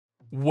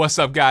What's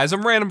up, guys?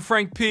 I'm Random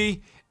Frank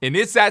P, and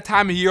it's that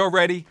time of year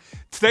already.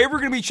 Today we're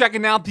going to be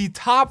checking out the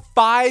top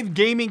 5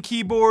 gaming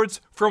keyboards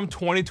from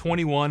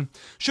 2021,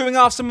 showing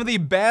off some of the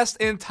best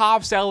and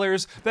top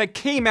sellers that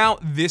came out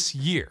this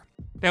year.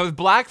 Now with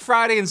Black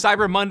Friday and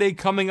Cyber Monday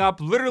coming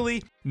up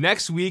literally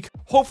next week,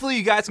 hopefully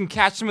you guys can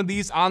catch some of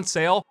these on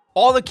sale.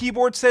 All the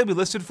keyboards today will be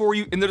listed for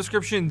you in the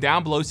description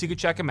down below so you can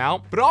check them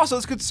out. But also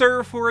this could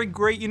serve for a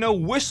great,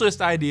 wish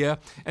list idea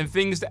and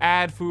things to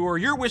add for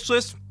your wish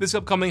list this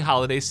upcoming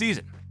holiday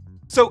season.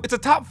 So it's a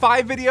top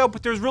 5 video,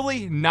 but there's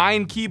really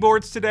 9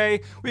 keyboards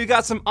today. We've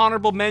got some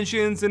honorable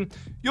mentions and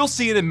you'll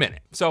see in a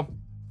minute. So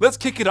let's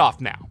kick it off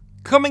now.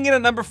 Coming in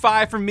at number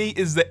 5 for me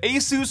is the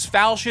Asus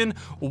Falchion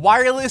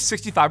Wireless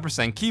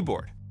 65%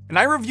 keyboard. And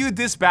I reviewed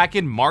this back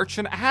in March,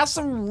 and it has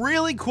some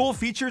really cool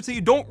features that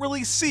you don't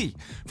really see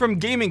from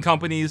gaming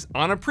companies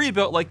on a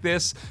pre-built like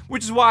this,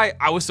 which is why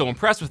I was so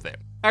impressed with it.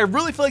 I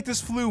really feel like this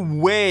flew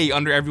way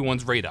under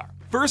everyone's radar.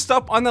 First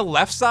up on the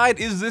left side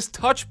is this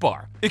touch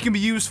bar. It can be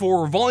used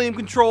for volume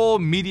control,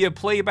 media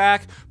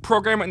playback,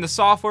 program it in the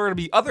software to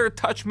be other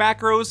touch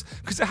macros,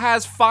 because it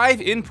has 5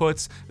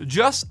 inputs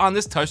just on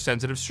this touch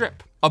sensitive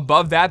strip.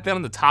 Above that, then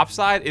on the top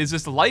side is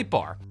this light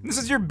bar. This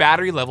is your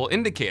battery level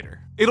indicator.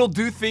 It'll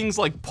do things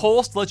like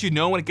pulse to let you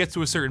know when it gets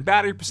to a certain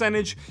battery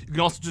percentage. You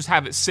can also just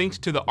have it synced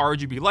to the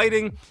RGB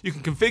lighting. You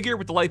can configure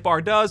what the light bar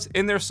does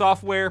in their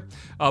software,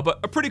 but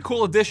a pretty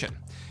cool addition.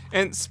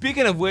 And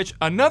speaking of which,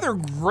 another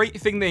great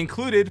thing they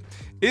included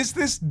is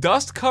this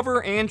dust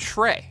cover and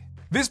tray.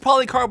 This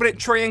polycarbonate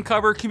tray and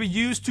cover can be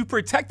used to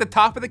protect the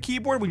top of the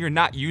keyboard when you're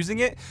not using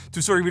it,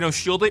 to sort of,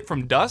 shield it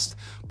from dust,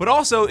 but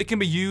also it can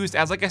be used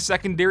as like a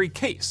secondary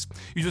case.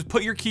 You just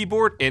put your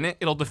keyboard in it,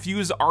 it'll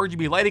diffuse the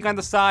RGB lighting on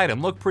the side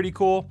and look pretty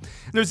cool.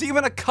 And there's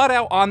even a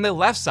cutout on the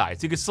left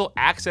side, so you can still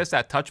access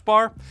that touch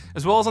bar,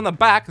 as well as on the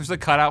back, there's a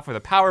cutout for the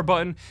power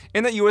button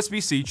and that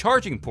USB-C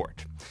charging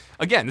port.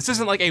 Again, this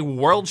isn't like a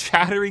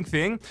world-shattering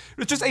thing,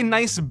 it's just a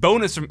nice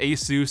bonus from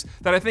Asus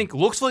that I think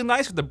looks really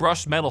nice with the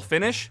brushed metal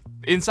finish.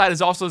 The inside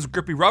is also this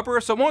grippy rubber,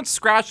 so it won't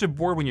scratch the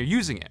board when you're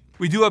using it.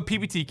 We do have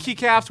PBT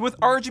keycaps with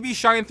RGB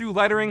shine-through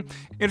lettering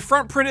and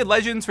front-printed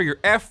legends for your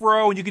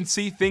F-row, and you can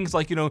see things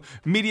like,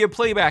 media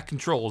playback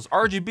controls,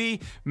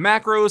 RGB,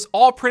 macros,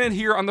 all printed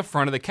here on the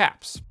front of the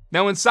caps.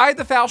 Now inside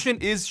the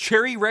Falchion is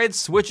cherry red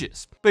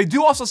switches. They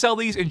do also sell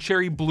these in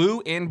cherry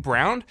blue and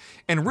brown,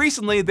 and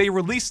recently they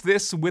released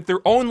this with their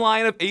own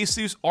line of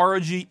Asus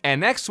ROG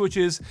NX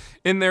switches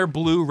in their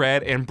blue,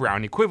 red, and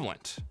brown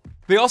equivalent.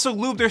 They also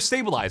lube their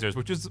stabilizers,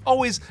 which is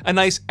always a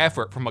nice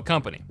effort from a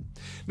company.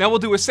 Now we'll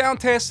do a sound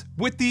test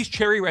with these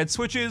cherry red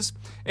switches,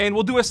 and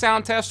we'll do a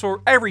sound test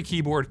for every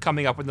keyboard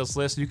coming up in this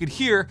list so you can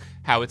hear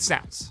how it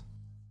sounds.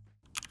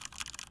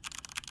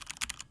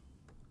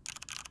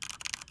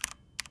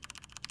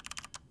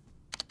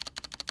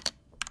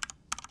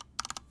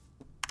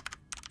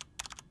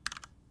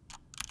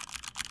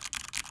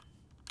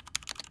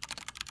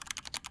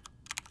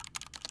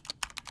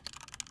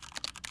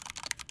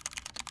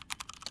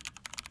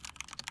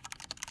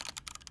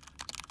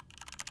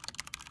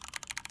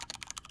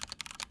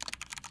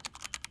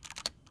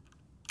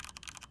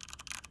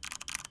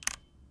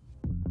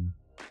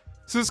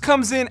 So this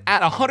comes in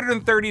at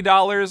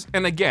 $130,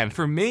 and again,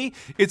 for me,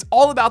 it's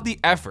all about the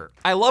effort.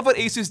 I love what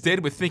Asus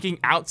did with thinking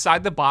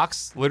outside the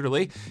box,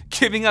 literally,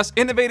 giving us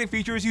innovative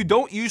features you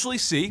don't usually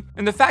see,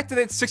 and the fact that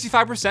it's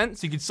 65%,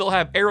 so you can still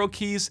have arrow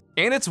keys,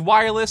 and it's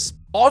wireless,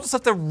 all just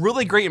left a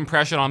really great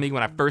impression on me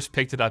when I first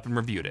picked it up and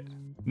reviewed it.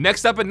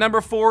 Next up at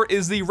number 4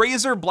 is the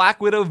Razer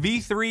Black Widow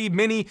V3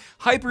 Mini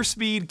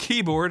Hyperspeed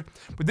keyboard,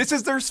 but this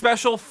is their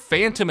special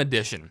Phantom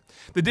Edition.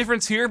 The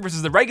difference here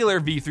versus the regular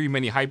V3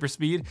 Mini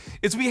Hyperspeed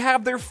is we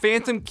have their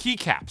Phantom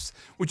keycaps,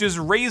 which is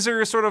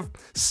Razer's sort of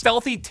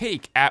stealthy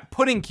take at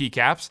putting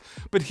keycaps,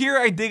 but here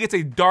I dig it's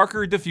a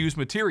darker diffused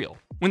material.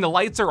 When the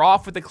lights are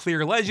off with the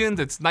clear legends,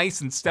 it's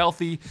nice and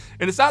stealthy,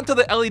 and it's not until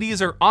the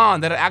LEDs are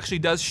on that it actually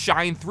does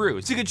shine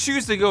through. So you could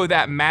choose to go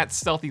that matte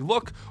stealthy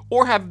look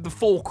or have the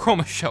full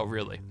chroma show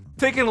really.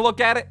 Taking a look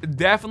at it, it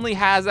definitely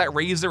has that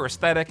Razer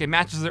aesthetic and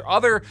matches their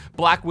other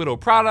Black Widow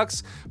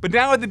products, but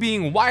now with it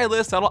being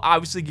wireless, that'll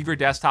obviously give your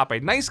desktop a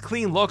nice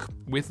clean look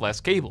with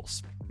less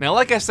cables. Now,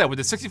 like I said, with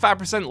the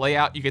 65%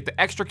 layout, you get the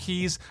extra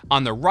keys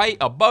on the right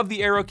above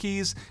the arrow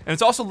keys, and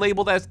it's also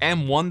labeled as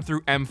M1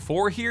 through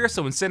M4 here,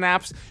 so in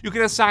Synapse, you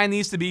can assign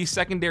these to be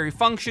secondary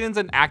functions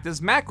and act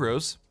as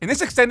macros. And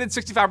this extended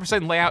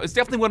 65% layout is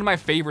definitely one of my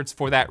favorites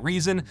for that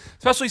reason,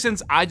 especially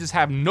since I just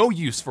have no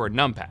use for a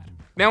numpad.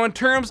 Now in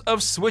terms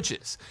of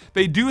switches,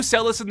 they do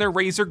sell this in their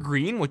Razer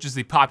Green, which is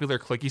the popular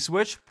clicky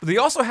switch, but they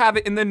also have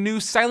it in the new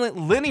silent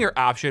linear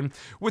option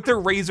with their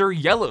Razer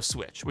Yellow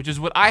switch, which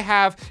is what I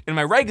have in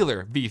my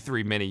regular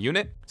V3 Mini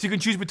unit. So you can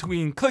choose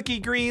between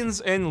clicky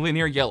greens and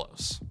linear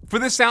yellows. For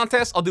this sound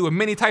test, I'll do a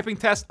mini typing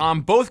test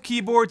on both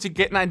keyboards to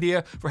get an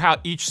idea for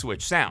how each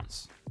switch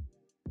sounds.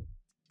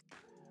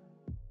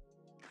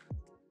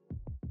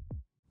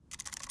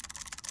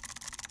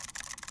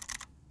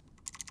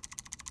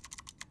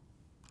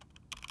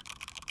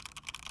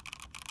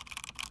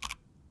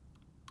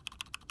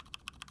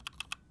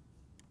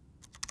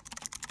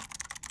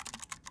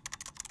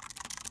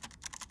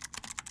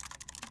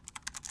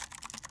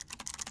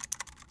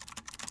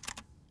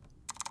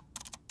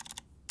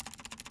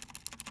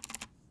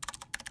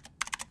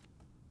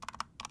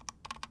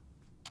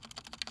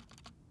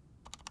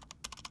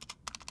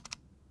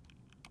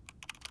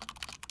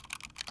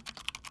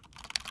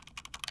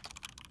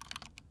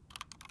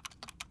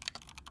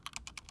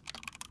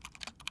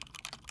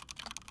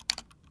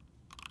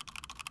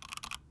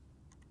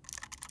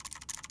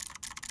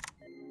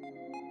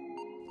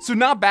 So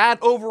not bad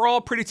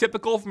overall, pretty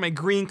typical from a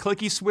green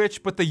clicky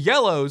switch, but the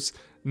yellows,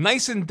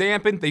 nice and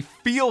dampened, they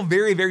feel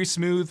very, very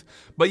smooth.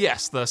 But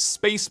yes, the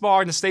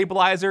spacebar and the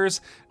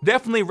stabilizers,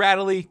 definitely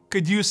rattly,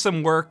 could use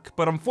some work,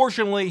 but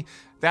unfortunately,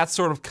 that's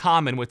sort of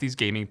common with these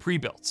gaming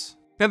pre-builds.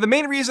 Now, the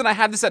main reason I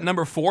have this at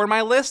number 4 on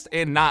my list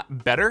and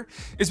not better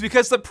is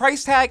because the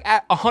price tag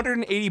at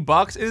 180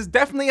 bucks is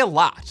definitely a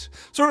lot,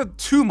 sort of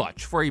too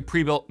much for a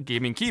pre-built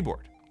gaming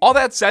keyboard. All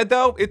that said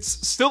though, it's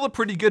still a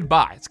pretty good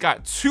buy. It's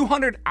got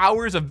 200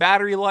 hours of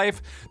battery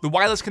life, the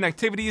wireless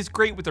connectivity is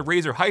great with the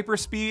Razer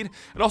Hyperspeed,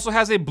 it also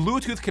has a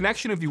Bluetooth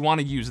connection if you want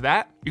to use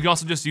that. You can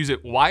also just use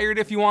it wired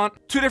if you want.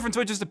 2 different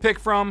switches to pick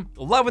from,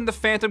 loving the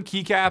Phantom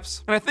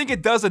keycaps, and I think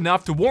it does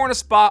enough to warrant a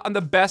spot on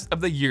the best of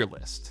the year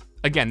list.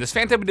 Again, this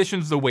Phantom edition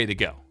is the way to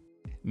go.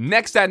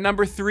 Next at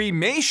number 3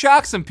 may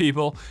shock some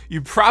people.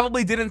 You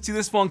probably didn't see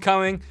this one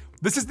coming.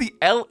 This is the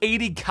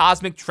L80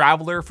 Cosmic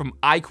Traveler from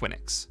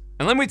Iquinix.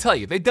 And let me tell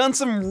you, they've done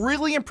some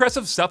really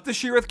impressive stuff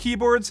this year with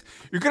keyboards.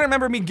 You're gonna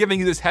remember me giving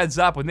you this heads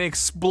up when they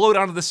explode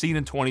onto the scene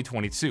in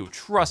 2022,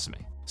 trust me.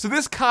 So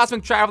this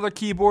Cosmic Traveler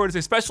keyboard is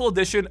a special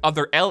edition of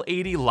their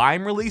L80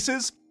 Lime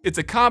releases. It's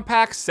a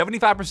compact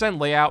 75%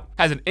 layout,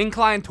 has an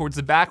incline towards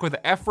the back with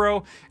the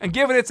F-row, and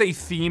given it's a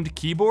themed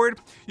keyboard,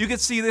 you can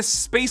see this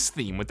space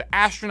theme with the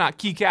astronaut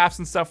keycaps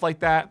and stuff like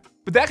that.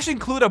 But they actually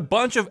include a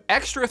bunch of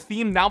extra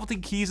themed novelty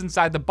keys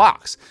inside the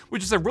box,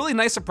 which is a really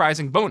nice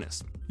surprising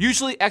bonus.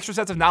 Usually extra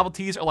sets of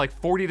novelties are like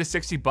 40 to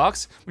 60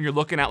 bucks when you're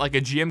looking at like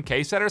a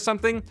GMK set or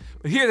something,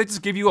 but here they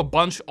just give you a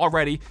bunch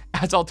already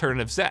as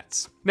alternative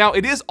sets. Now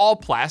it is all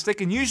plastic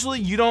and usually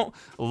you don't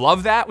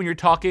love that when you're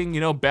talking,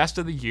 best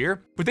of the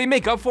year, but they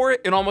make up for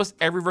it in almost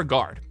every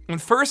regard.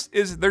 And first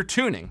is their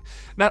tuning.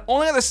 Not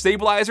only are the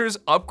stabilizers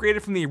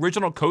upgraded from the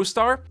original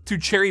Co-Star to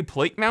cherry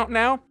plate mount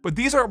now, but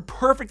these are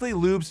perfectly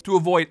lubed to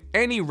avoid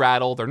any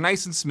rattle, they're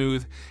nice and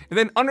smooth. And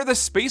then under the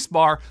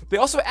spacebar, they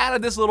also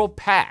added this little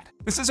pad.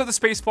 This is so the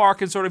spacebar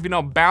can sort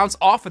of, bounce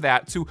off of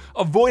that to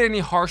avoid any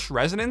harsh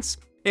resonance.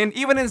 And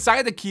even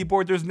inside the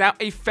keyboard, there's now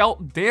a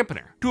felt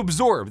dampener to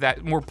absorb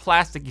that more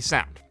plasticky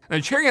sound.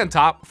 And the cherry on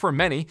top, for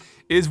many,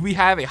 is we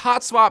have a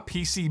hot swap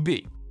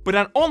PCB. But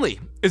not only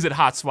is it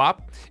hot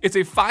swap, it's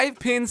a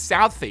 5-pin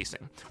south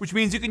facing, which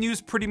means you can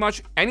use pretty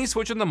much any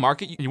switch on the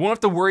market. You won't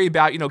have to worry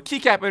about,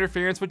 keycap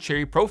interference with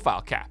cherry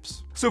profile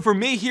caps. So for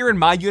me here in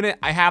my unit,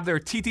 I have their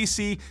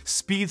TTC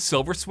Speed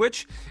Silver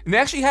switch, and they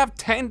actually have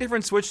 10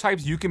 different switch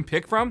types you can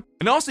pick from.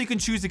 And also you can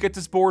choose to get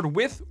this board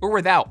with or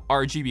without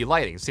RGB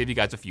lighting, save you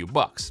guys a few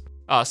bucks.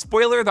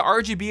 Spoiler, the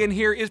RGB in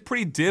here is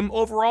pretty dim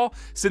overall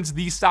since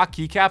these stock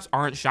keycaps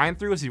aren't shine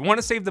through, so if you want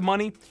to save the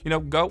money,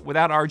 go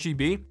without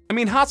RGB. I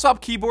mean, hot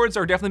swap keyboards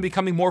are definitely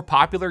becoming more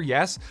popular,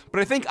 yes, but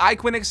I think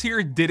Iquinix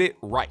here did it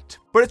right.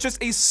 But it's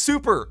just a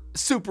super,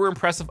 super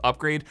impressive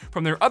upgrade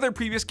from their other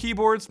previous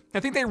keyboards. I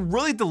think they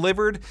really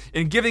delivered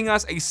in giving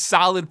us a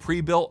solid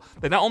pre-built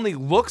that not only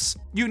looks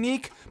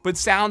unique, but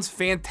sounds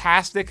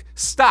fantastic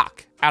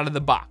stock out of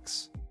the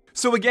box.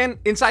 So again,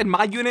 inside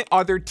my unit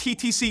are their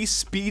TTC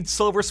Speed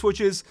Silver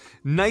switches,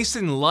 nice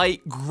and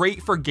light,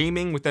 great for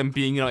gaming with them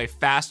being, a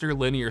faster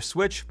linear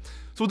switch.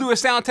 So we'll do a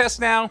sound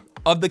test now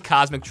of the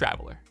Cosmic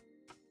Traveler.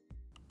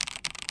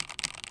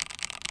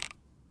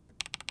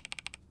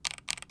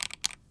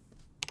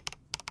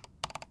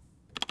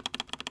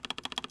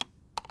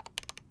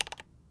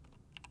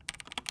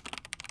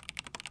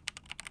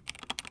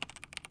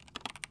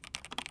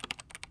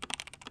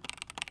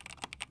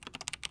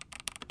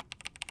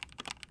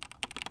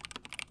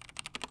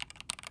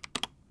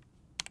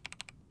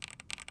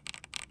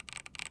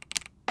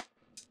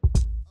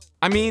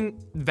 I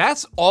mean,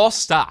 that's all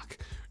stock.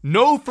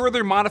 No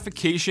further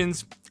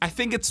modifications. I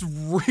think it's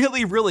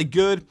really, really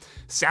good.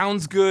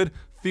 Sounds good,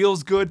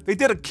 feels good. They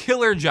did a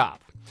killer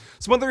job.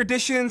 Some other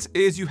additions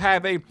is you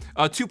have a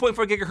 2.4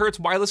 gigahertz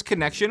wireless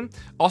connection.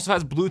 Also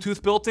has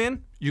Bluetooth built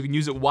in. You can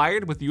use it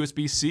wired with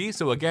USB-C.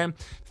 So again,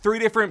 3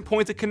 different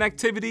points of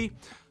connectivity,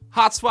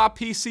 hot swap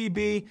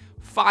PCB,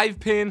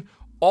 5-pin,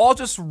 all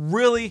just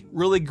really,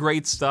 really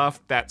great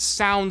stuff that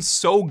sounds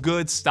so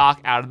good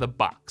stock out of the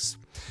box.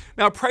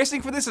 Now,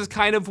 pricing for this is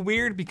kind of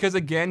weird because,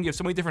 again, you have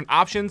so many different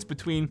options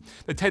between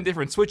the 10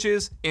 different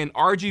switches and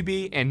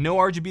RGB and no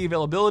RGB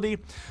availability.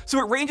 So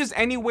it ranges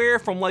anywhere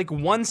from like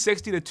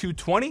 160 to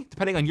 220,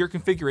 depending on your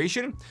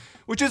configuration,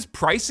 which is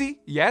pricey,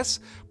 yes,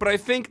 but I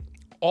think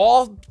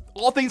all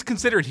things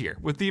considered here,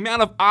 with the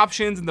amount of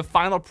options in the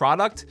final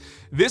product,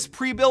 this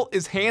pre-built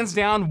is hands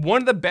down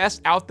one of the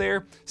best out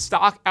there,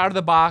 stock out of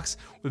the box,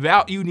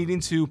 without you needing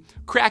to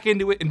crack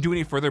into it and do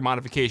any further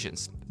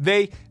modifications.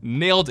 They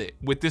nailed it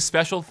with this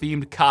special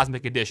themed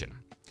Cosmic Edition.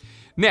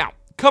 Now,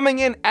 coming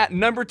in at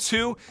number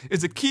 2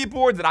 is a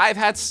keyboard that I've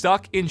had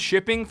stuck in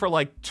shipping for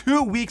like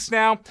 2 weeks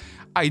now.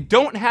 I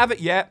don't have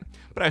it yet,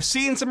 but I've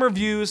seen some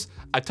reviews,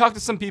 I've talked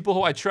to some people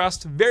who I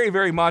trust very,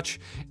 very much,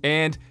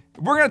 and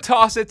we're gonna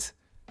toss it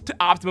to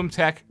Optimum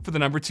Tech for the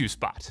number 2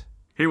 spot.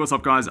 Hey, what's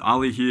up guys,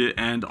 Ali here,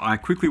 and I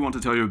quickly want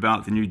to tell you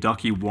about the new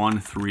Ducky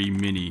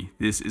 1.3 Mini.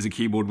 This is a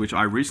keyboard which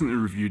I recently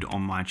reviewed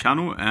on my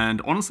channel,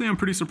 and honestly I'm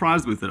pretty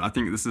surprised with it. I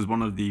think this is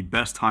one of the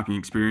best typing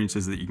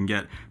experiences that you can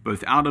get,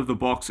 both out of the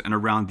box and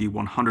around the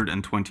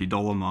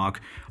 $120 mark.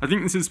 I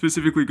think this is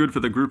specifically good for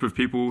the group of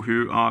people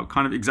who are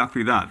kind of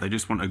exactly that. They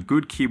just want a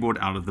good keyboard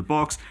out of the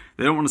box.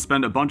 They don't want to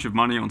spend a bunch of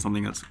money on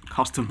something that's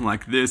custom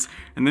like this,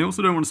 and they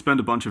also don't want to spend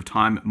a bunch of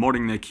time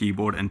modding their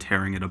keyboard and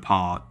tearing it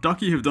apart.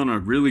 Ducky have done a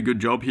really good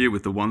job here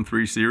with the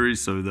 1.3 series,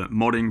 so that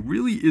modding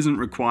really isn't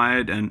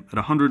required, and at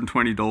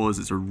 $120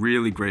 it's a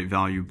really great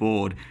value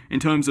board. In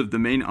terms of the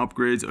main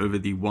upgrades over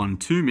the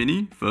 1.2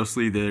 Mini,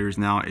 firstly there is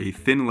now a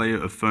thin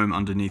layer of foam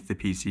underneath the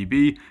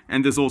PCB,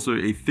 and there's also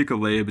a thicker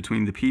layer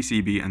between the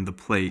PCB and the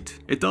plate.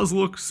 It does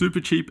look super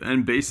cheap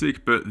and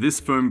basic, but this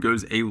foam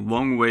goes a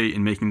long way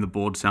in making the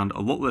board sound a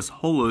lot less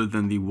hollow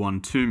than the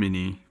 1.2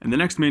 Mini. And the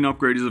next main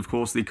upgrade is of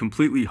course the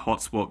completely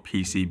hot swap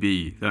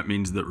PCB. That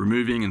means that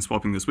removing and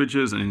swapping the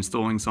switches and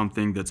installing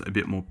something that's a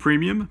bit more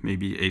premium,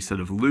 maybe a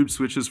set of loop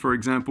switches for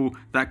example,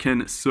 that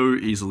can so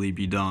easily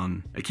be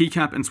done. A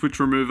keycap and switch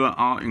remover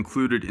are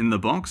included in the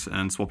box,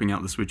 and swapping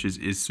out the switches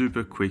is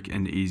super quick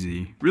and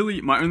easy.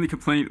 Really, my only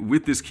complaint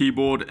with this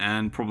keyboard,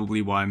 and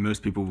probably why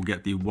most people will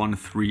get the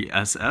 1.3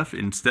 SF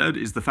instead,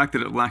 is the fact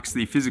that it lacks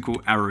the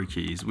physical arrow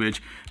keys,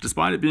 which,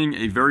 despite it being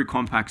a very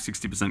compact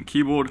 60%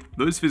 keyboard,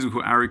 those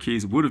physical arrow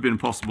keys would have been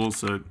possible,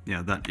 so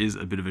yeah, that is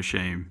a bit of a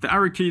shame. The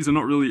arrow keys are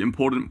not really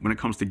important when it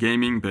comes to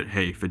gaming, but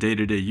hey, for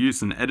day-to-day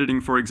use and editing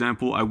for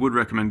example, I would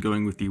recommend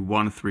going with the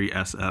 1.3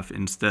 SF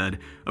instead.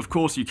 Of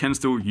course, you can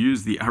still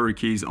use the arrow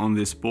keys on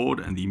this board,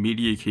 and the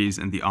media keys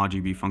and the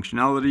RGB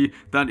functionality,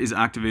 that is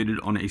activated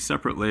on a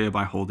separate layer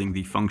by holding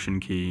the function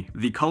key.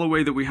 The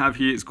colorway that we have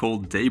here is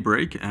called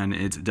Daybreak, and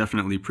it's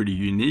definitely pretty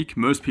unique.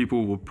 Most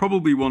people will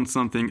probably want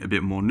something a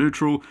bit more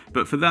neutral,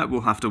 but for that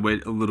we'll have to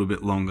wait a little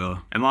bit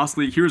longer. And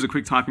lastly, here is a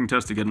quick typing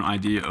test to get an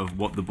idea of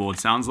what the board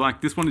sounds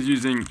like. This one is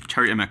using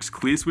Cherry MX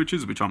clear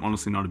switches, which I'm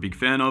honestly not a big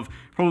fan of.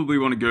 Probably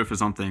want to go for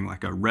something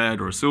like a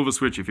red or a silver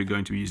switch if you're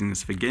going to be using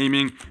this for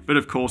gaming, but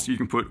of course you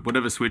can put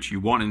whatever switch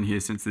you want in here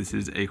since this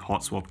is a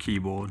hot swap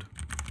keyboard.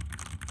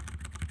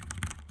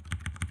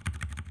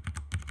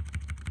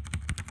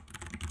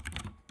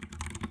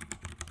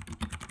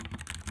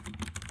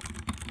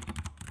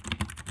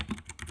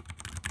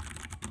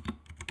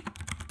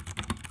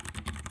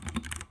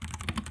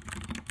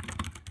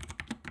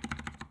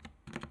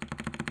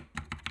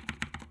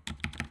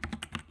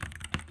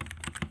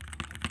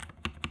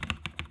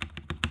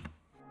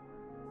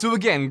 So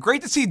again,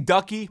 great to see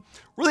Ducky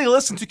really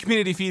listen to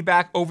community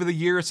feedback over the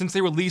years since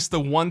they released the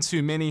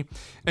 1.2 Mini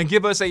and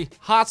give us a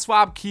hot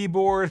swap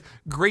keyboard,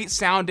 great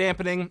sound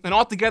dampening, and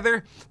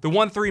altogether, the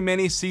 1.3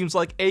 Mini seems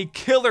like a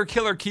killer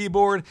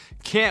keyboard.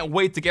 Can't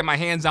wait to get my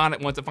hands on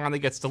it once it finally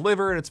gets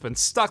delivered. It's been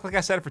stuck, like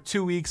I said, for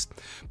 2 weeks.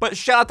 But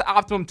shout out to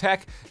Optimum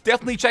Tech.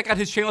 Definitely check out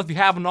his channel if you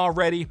haven't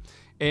already.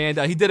 And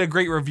he did a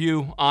great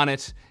review on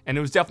it, and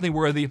it was definitely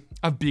worthy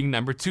of being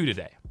number 2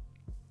 today.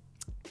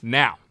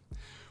 Now,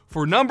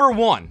 for number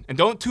 1, and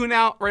don't tune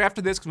out right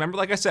after this, because remember,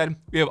 like I said,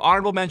 we have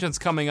honorable mentions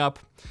coming up.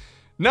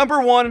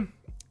 Number 1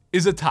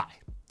 is a tie.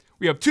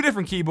 We have 2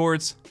 different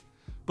keyboards,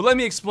 but let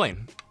me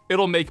explain.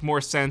 It'll make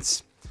more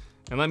sense,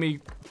 and let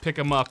me pick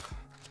them up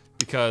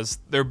because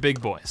they're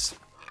big boys.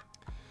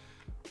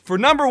 For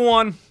number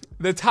 1,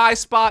 the tie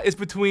spot is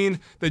between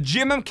the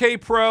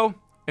GMMK Pro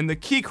and the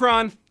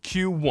Keychron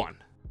Q1.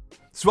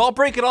 So I'll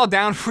break it all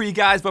down for you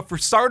guys, but for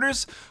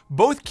starters,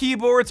 both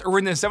keyboards are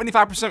in the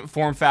 75%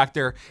 form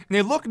factor, and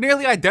they look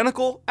nearly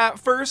identical at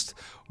first,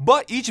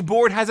 but each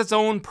board has its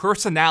own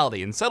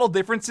personality and subtle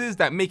differences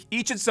that make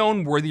each its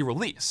own worthy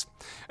release.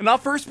 And I'll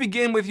first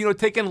begin with,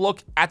 taking a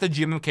look at the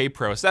GMMK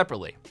Pro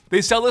separately.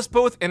 They sell this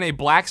both in a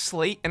black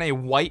slate and a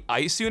white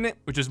ice unit,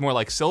 which is more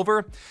like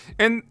silver,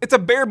 and it's a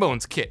bare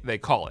bones kit, they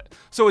call it.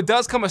 So it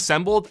does come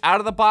assembled out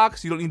of the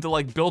box. You don't need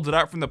to build it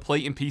up from the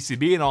plate and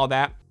PCB and all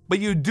that. But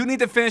you do need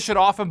to finish it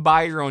off and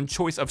buy your own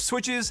choice of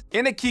switches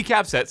and a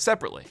keycap set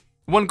separately.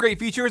 One great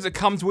feature is it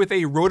comes with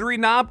a rotary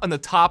knob on the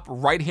top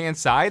right-hand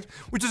side,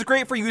 which is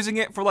great for using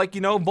it for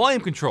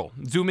volume control,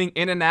 zooming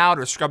in and out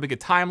or scrubbing a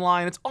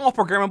timeline. It's all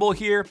programmable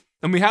here.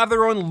 And we have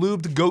their own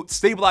lubed GOAT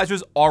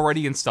stabilizers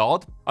already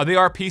installed. They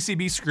are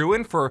PCB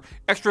screw-in for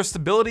extra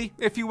stability,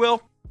 if you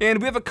will. And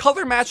we have a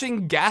color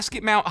matching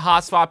gasket mount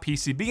hot swap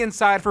PCB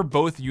inside for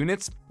both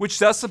units, which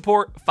does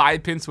support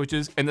 5-pin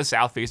switches in the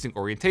south facing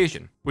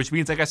orientation, which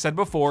means, like I said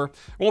before,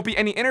 there won't be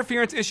any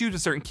interference issues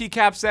with certain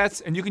keycap sets,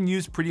 and you can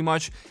use pretty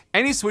much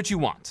any switch you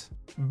want.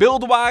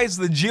 Build-wise,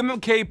 the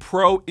GMMK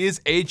Pro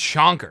is a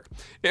chonker.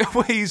 It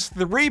weighs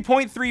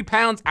 3.3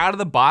 pounds out of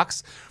the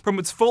box from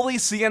its fully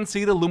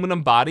CNC'd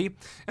aluminum body,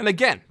 and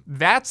again,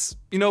 that's,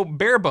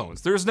 bare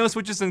bones. There's no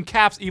switches and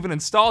caps even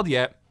installed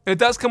yet. And it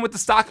does come with the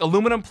stock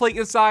aluminum plate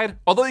inside,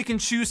 although you can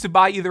choose to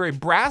buy either a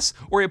brass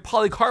or a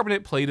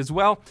polycarbonate plate as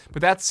well,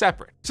 but that's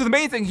separate. So the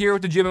main thing here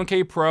with the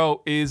GMMK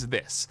Pro is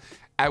this.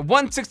 At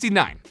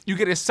 $169, you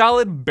get a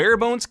solid bare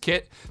bones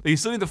kit that you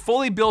still need to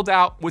fully build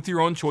out with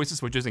your own choice of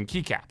switches and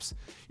keycaps.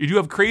 You do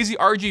have crazy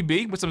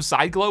RGB with some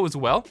side glow as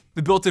well.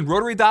 The built-in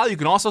rotary dial you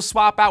can also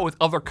swap out with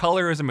other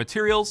colors and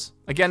materials.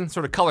 Again,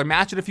 sort of color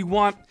match it if you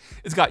want.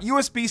 It's got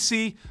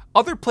USB-C,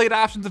 other plate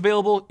options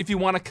available if you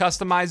want to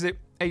customize it.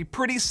 A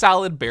pretty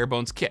solid bare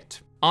bones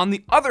kit. On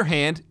the other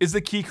hand is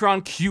the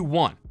Keychron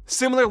Q1.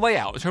 Similar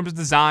layout in terms of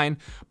design,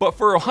 but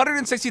for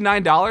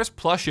 $169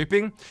 plus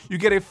shipping, you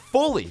get a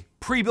fully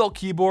pre-built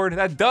keyboard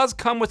that does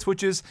come with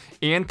switches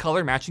and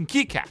color matching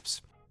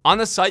keycaps. On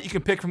the site, you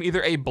can pick from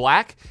either a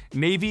black,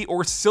 navy,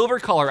 or silver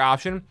color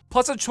option,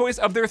 plus a choice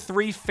of their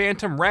 3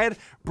 phantom red,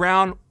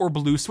 brown, or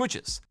blue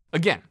switches.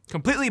 Again,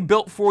 completely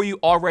built for you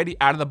already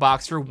out of the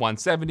box for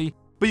 $170,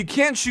 but you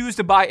can choose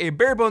to buy a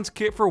bare bones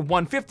kit for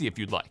 $150 if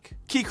you'd like.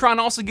 Keychron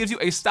also gives you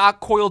a stock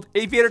coiled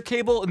aviator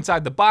cable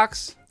inside the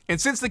box. And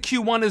since the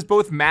Q1 is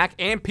both Mac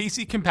and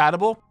PC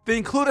compatible, they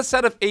include a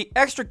set of 8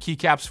 extra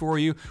keycaps for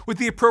you with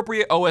the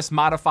appropriate OS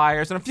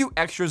modifiers and a few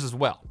extras as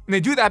well. And they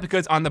do that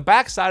because on the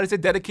back side is a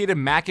dedicated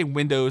Mac and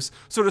Windows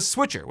sort of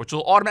switcher, which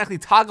will automatically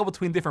toggle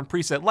between different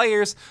preset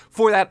layers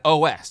for that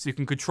OS. You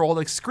can control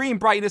like screen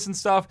brightness and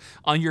stuff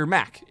on your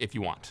Mac if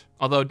you want.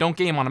 Although don't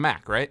game on a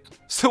Mac, right?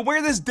 So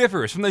where this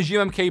differs from the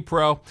GMMK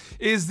Pro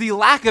is the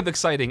lack of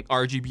exciting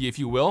RGB, if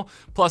you will.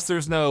 Plus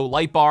there's no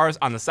light bars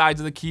on the sides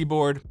of the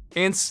keyboard.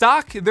 And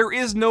stock, there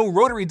is no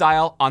rotary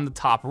dial on the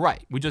top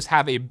right. We just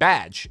have a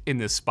badge in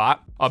this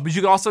spot. But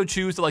you can also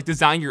choose to like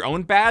design your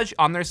own badge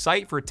on their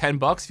site for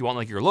 $10 if you want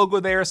like your logo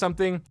there or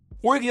something.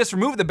 Or you can just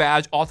remove the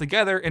badge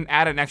altogether and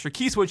add an extra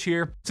key switch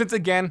here, since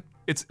again,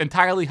 it's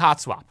entirely hot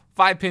swap.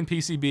 5-pin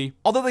PCB,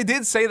 although they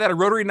did say that a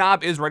rotary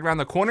knob is right around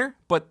the corner,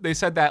 but they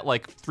said that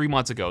like 3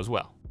 months ago as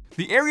well.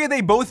 The area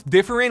they both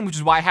differ in, which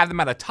is why I have them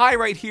at a tie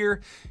right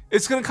here,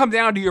 it's gonna come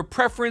down to your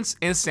preference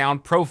and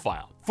sound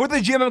profile. For the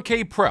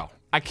GMMK Pro,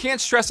 I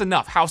can't stress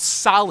enough how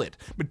solid,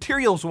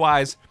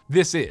 materials-wise,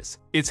 this is.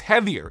 It's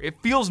heavier, it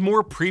feels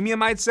more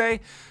premium, I'd say,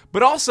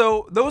 but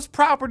also those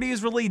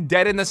properties really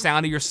deaden the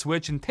sound of your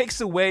Switch and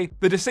takes away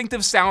the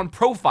distinctive sound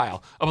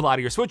profile of a lot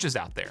of your Switches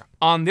out there.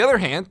 On the other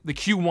hand, the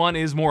Q1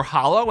 is more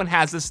hollow and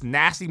has this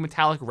nasty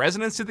metallic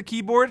resonance to the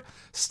keyboard,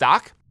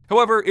 stock.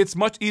 However, it's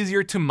much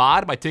easier to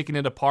mod by taking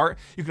it apart.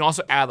 You can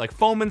also add like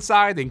foam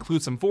inside, they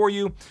include some for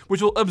you,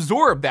 which will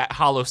absorb that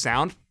hollow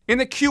sound. And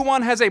the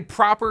Q1 has a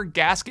proper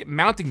gasket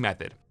mounting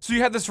method, so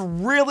you have this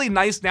really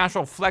nice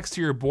natural flex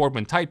to your board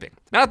when typing.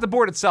 Not the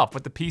board itself,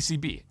 but the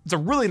PCB. It's a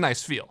really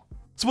nice feel.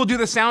 So we'll do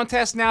the sound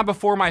test now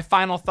before my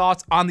final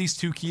thoughts on these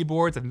 2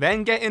 keyboards and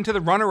then get into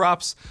the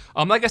runner-ups.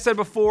 Like I said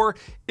before,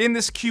 in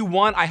this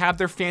Q1, I have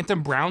their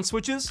Phantom Brown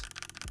switches,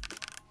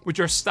 which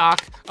are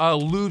stock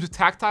lubed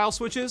tactile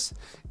switches.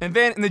 And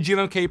then in the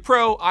GMMK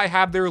Pro, I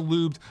have their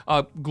lubed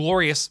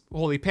Glorious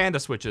Panda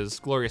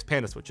switches,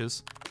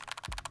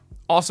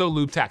 also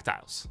lubed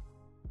tactiles.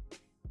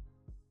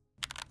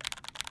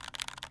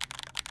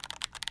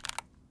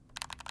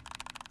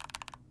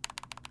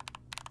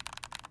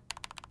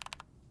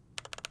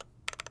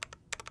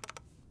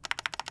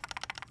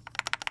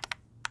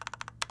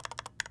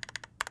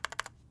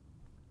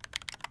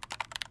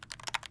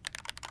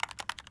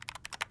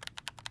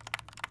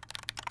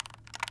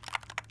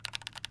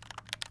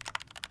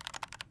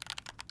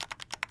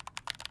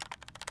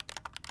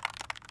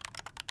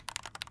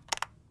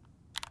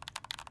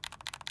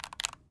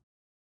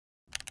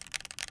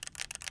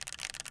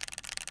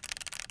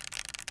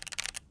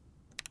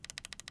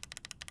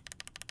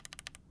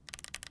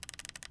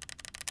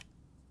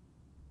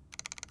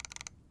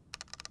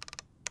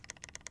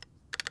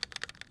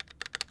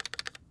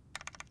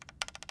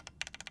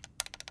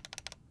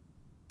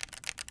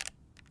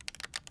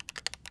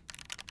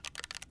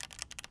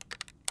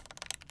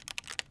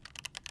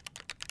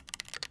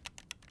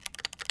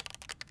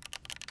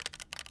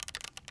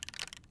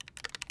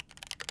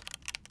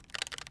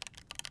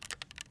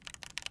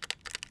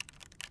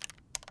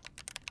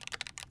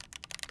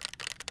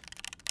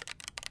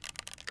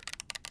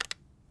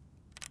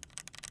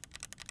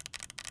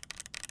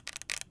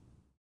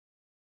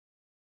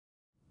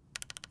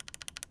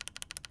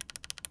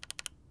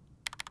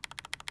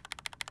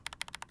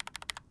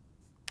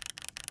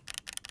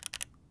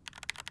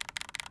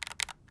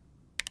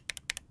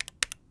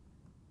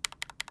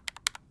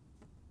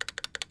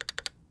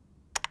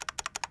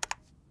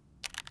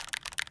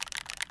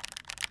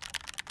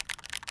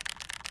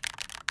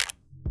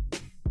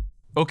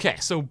 Okay,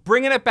 so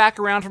bringing it back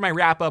around for my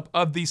wrap up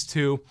of these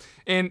 2,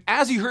 and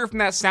as you heard from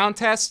that sound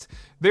test,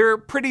 they're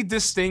pretty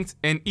distinct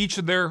in each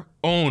of their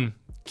own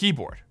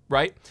keyboard,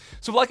 right?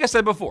 So like I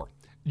said before,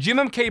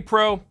 GMMK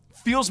Pro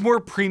feels more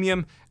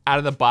premium out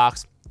of the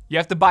box. You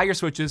have to buy your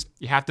switches,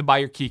 you have to buy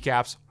your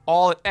keycaps,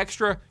 all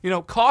extra,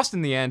 cost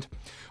in the end,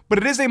 but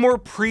it is a more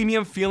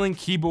premium feeling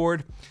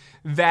keyboard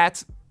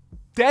that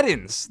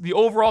deadens the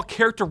overall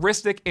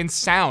characteristic and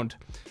sound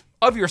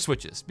of your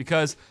switches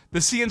because the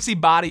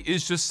CNC body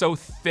is just so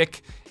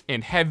thick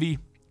and heavy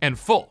and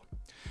full.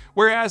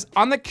 Whereas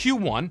on the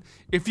Q1,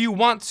 if you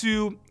want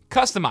to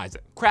customize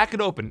it, crack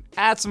it open,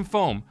 add some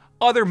foam,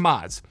 other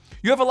mods.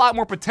 You have a lot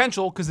more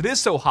potential because it is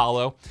so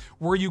hollow,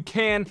 where you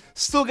can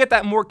still get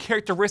that more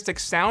characteristic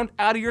sound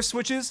out of your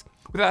switches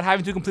without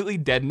having to completely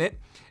deaden it,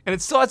 and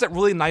it still has that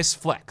really nice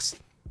flex.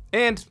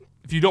 And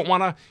if you don't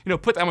want to,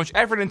 put that much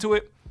effort into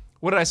it,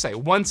 what did I say?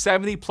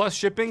 $170 plus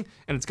shipping,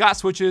 and it's got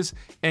switches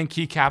and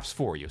keycaps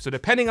for you. So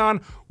depending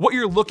on what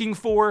you're looking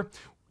for,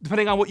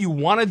 depending on what you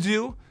want to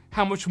do,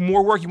 how much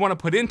more work you want to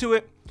put into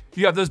it,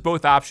 you have those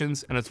both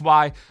options, and it's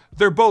why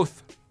they're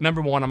both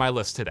number one on my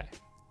list today.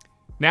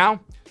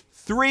 Now,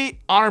 3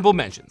 honorable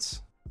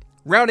mentions.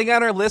 Rounding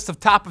out our list of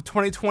top of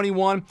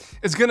 2021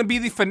 is going to be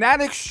the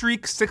Fnatic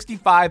Streak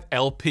 65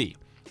 LP.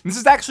 This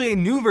is actually a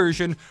new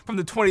version from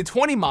the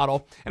 2020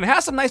 model, and it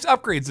has some nice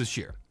upgrades this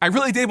year. I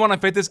really did want to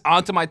fit this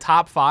onto my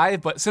top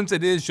 5, but since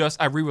it is just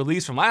a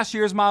re-release from last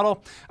year's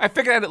model, I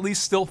figured I'd at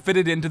least still fit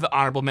it into the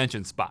honorable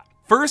mention spot.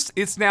 First,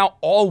 it's now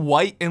all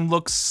white and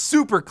looks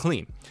super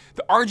clean.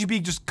 The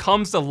RGB just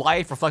comes to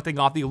life, reflecting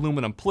off the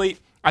aluminum plate.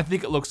 I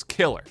think it looks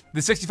killer. The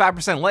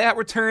 65% layout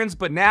returns,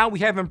 but now we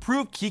have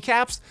improved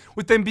keycaps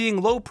with them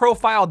being low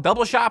profile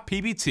double shot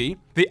PBT.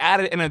 They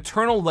added an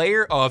internal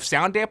layer of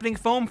sound dampening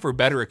foam for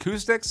better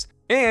acoustics,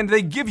 and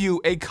they give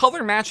you a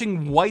color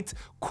matching white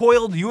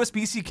coiled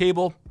USB-C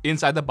cable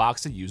inside the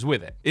box to use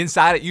with it.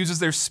 Inside it uses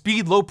their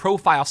speed low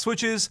profile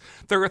switches.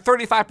 They're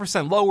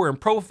 35% lower in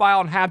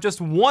profile and have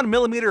just 1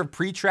 millimeter of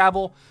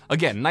pre-travel.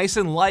 Again, nice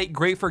and light,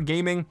 great for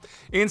gaming.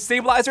 And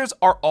stabilizers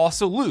are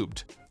also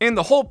lubed. And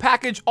the whole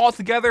package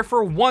altogether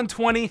for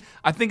 $120,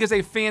 I think is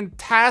a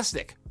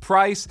fantastic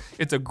price.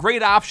 It's a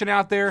great option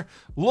out there.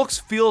 Looks,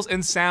 feels,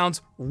 and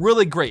sounds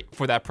really great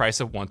for that price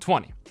of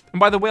 $120. And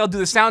by the way, I'll do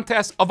the sound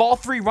test of all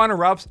 3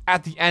 runner-ups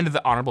at the end of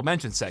the honorable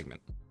mention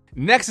segment.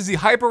 Next is the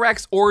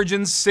HyperX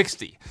Origins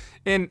 60.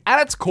 And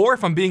at its core,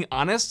 if I'm being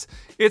honest,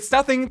 it's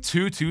nothing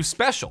too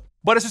special.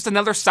 But it's just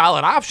another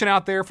solid option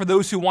out there for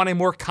those who want a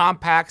more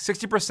compact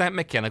 60%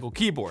 mechanical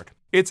keyboard.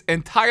 It's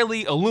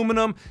entirely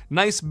aluminum,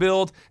 nice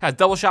build, has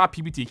double shot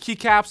PBT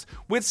keycaps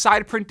with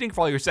side printing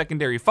for all your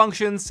secondary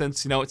functions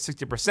since, it's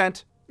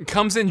 60%. It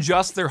comes in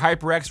just their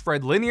HyperX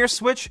Red linear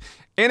switch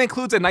and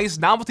includes a nice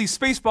novelty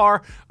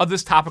spacebar of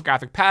this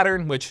topographic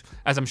pattern, which,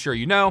 as I'm sure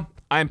you know,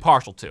 I am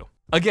partial to.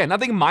 Again,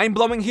 nothing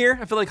mind-blowing here.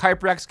 I feel like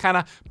HyperX kind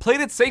of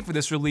played it safe with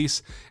this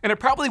release, and it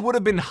probably would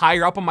have been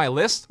higher up on my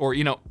list, or,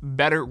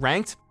 better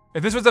ranked,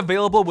 if this was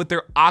available with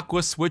their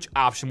Aqua switch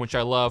option, which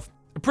I love.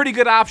 A pretty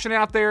good option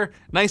out there,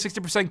 nice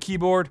 60%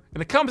 keyboard,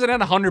 and it comes in at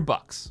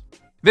 $100.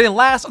 Then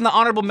last on the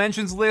honorable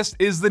mentions list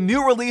is the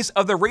new release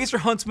of the Razer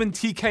Huntsman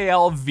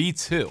TKL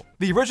V2.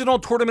 The original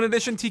Tournament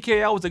Edition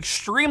TKL was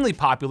extremely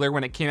popular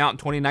when it came out in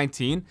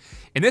 2019,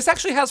 and this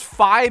actually has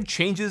 5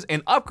 changes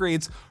and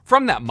upgrades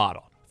from that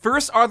model.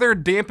 First are their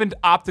dampened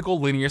optical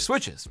linear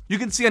switches. You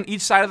can see on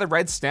each side of the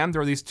red stem,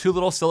 there are these 2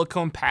 little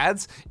silicone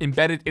pads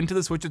embedded into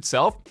the switch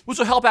itself, which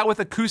will help out with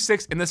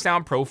acoustics in the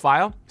sound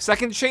profile.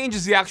 Second change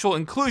is the actual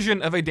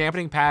inclusion of a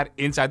dampening pad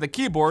inside the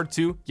keyboard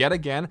to, yet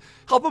again,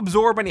 help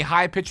absorb any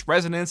high-pitched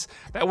resonance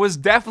that was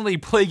definitely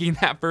plaguing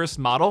that first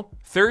model.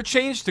 Third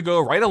change to go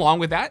right along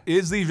with that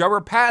is the rubber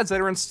pads that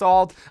are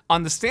installed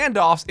on the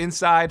standoffs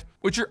inside,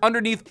 which are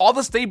underneath all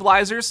the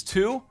stabilizers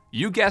to,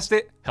 you guessed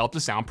it, help the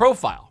sound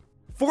profile.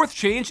 Fourth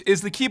change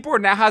is the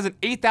keyboard now has an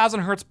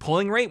 8,000 Hz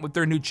pulling rate with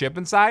their new chip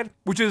inside,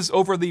 which is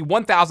over the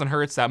 1,000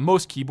 Hz that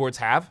most keyboards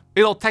have.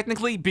 It'll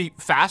technically be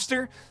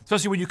faster,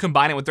 especially when you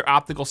combine it with their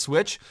optical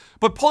switch,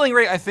 but pulling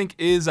rate I think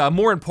is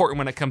more important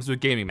when it comes to a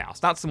gaming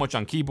mouse, not so much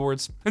on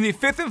keyboards. And the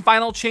fifth and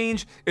final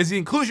change is the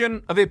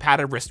inclusion of a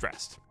padded wrist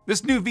rest.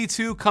 This new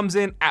V2 comes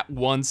in at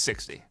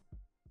 $160.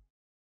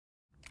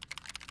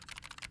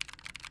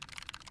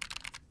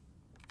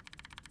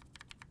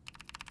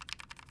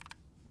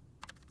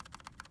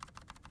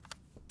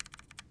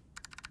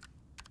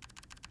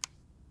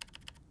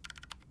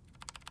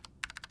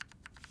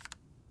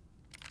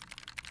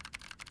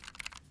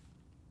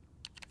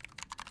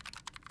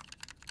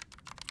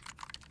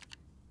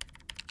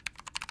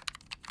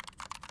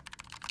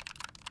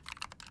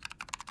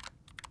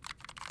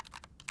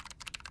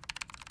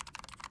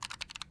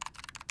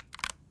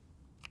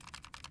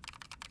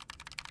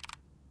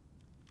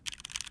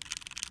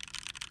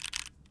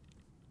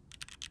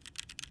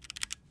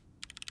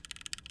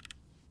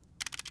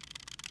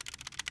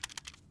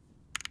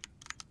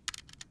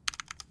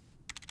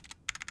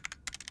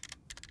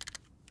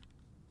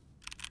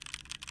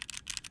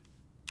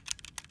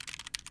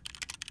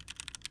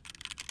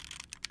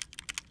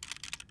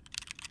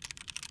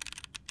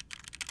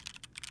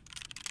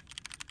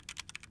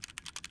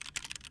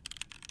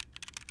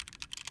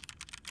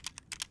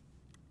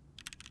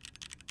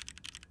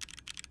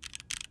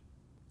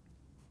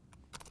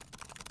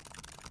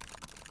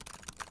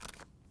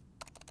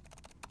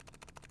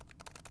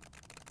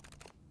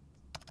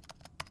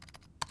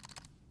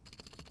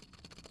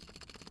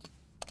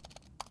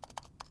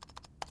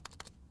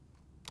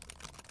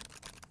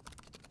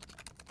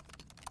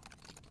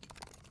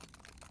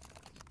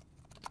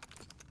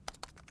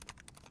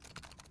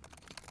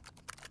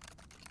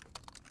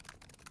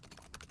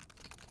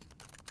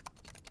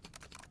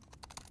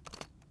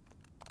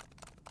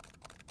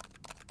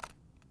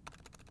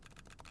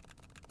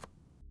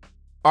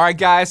 All right,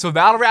 guys, so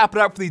that'll wrap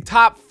it up for the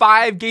top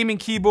 5 gaming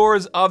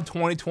keyboards of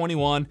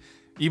 2021,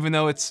 even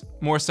though it's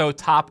more so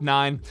top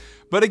 9.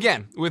 But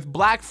again, with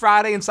Black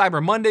Friday and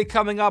Cyber Monday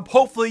coming up,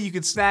 hopefully you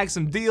can snag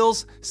some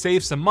deals,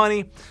 save some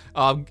money,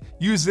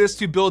 use this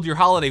to build your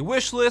holiday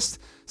wish list,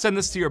 send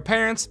this to your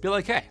parents, be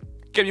like, hey,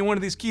 get me one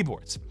of these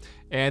keyboards.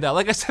 And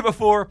like I said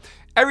before,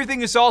 everything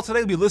you saw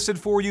today will be listed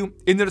for you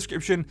in the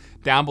description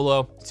down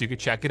below so you can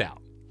check it out.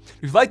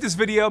 If you liked this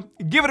video,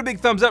 give it a big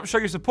thumbs up, show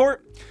your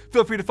support.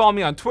 Feel free to follow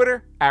me on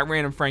Twitter at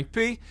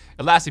randomfrankp.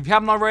 And lastly, if you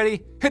haven't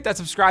already, hit that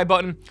subscribe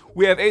button.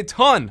 We have a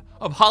ton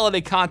of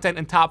holiday content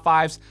and top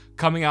 5s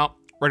coming out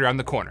right around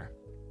the corner.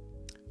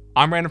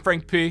 I'm Random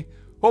Frank P.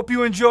 Hope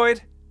you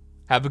enjoyed.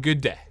 Have a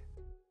good day.